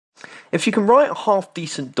If you can write a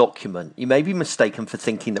half-decent document, you may be mistaken for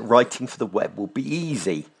thinking that writing for the web will be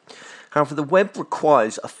easy. However, the web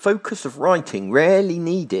requires a focus of writing rarely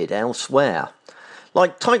needed elsewhere.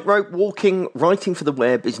 Like tightrope walking, writing for the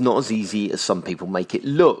web is not as easy as some people make it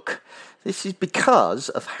look. This is because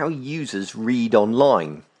of how users read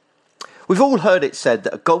online. We've all heard it said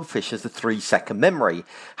that a goldfish has a 3-second memory.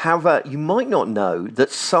 However, you might not know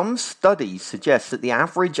that some studies suggest that the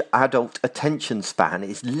average adult attention span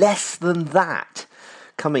is less than that,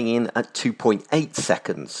 coming in at 2.8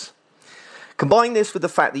 seconds. Combine this with the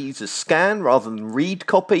fact that users scan rather than read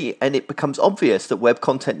copy, and it becomes obvious that web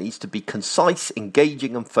content needs to be concise,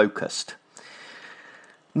 engaging, and focused.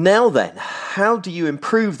 Now then, how do you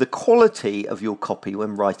improve the quality of your copy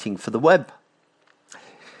when writing for the web?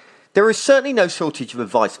 There is certainly no shortage of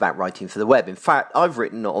advice about writing for the web. In fact, I've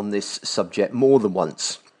written on this subject more than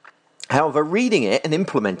once. However, reading it and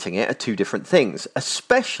implementing it are two different things,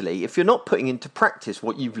 especially if you're not putting into practice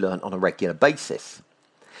what you've learned on a regular basis.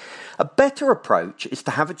 A better approach is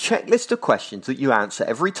to have a checklist of questions that you answer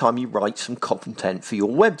every time you write some content for your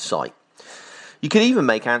website. You can even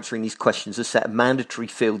make answering these questions a set of mandatory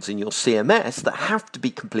fields in your CMS that have to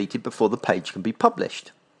be completed before the page can be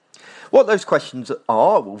published. What those questions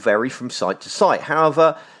are will vary from site to site.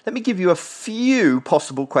 However, let me give you a few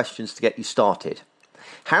possible questions to get you started.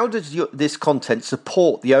 How does this content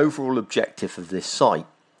support the overall objective of this site?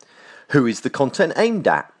 Who is the content aimed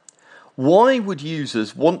at? Why would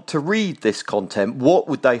users want to read this content? What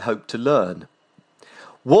would they hope to learn?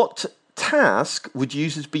 What task would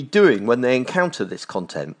users be doing when they encounter this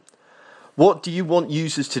content? What do you want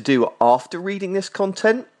users to do after reading this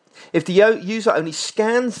content? If the user only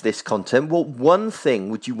scans this content, what one thing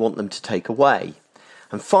would you want them to take away?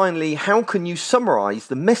 And finally, how can you summarize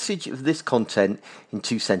the message of this content in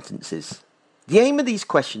 2 sentences? The aim of these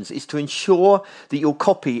questions is to ensure that your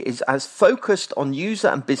copy is as focused on user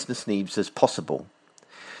and business needs as possible.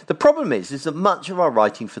 The problem is that much of our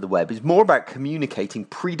writing for the web is more about communicating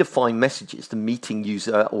predefined messages than meeting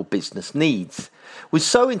user or business needs. We're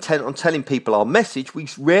so intent on telling people our message, we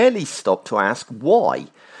rarely stop to ask why.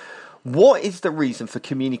 What is the reason for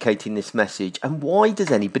communicating this message, and why does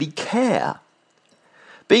anybody care?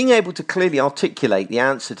 Being able to clearly articulate the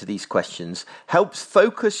answer to these questions helps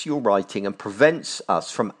focus your writing and prevents us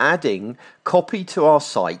from adding copy to our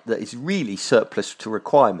site that is really surplus to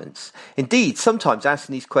requirements. Indeed, sometimes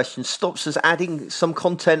asking these questions stops us adding some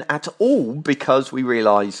content at all because we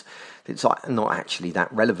realise it's not actually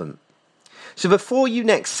that relevant. So before you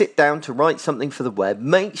next sit down to write something for the web,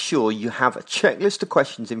 make sure you have a checklist of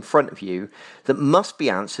questions in front of you that must be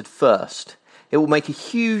answered first. It will make a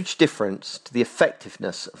huge difference to the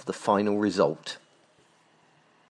effectiveness of the final result.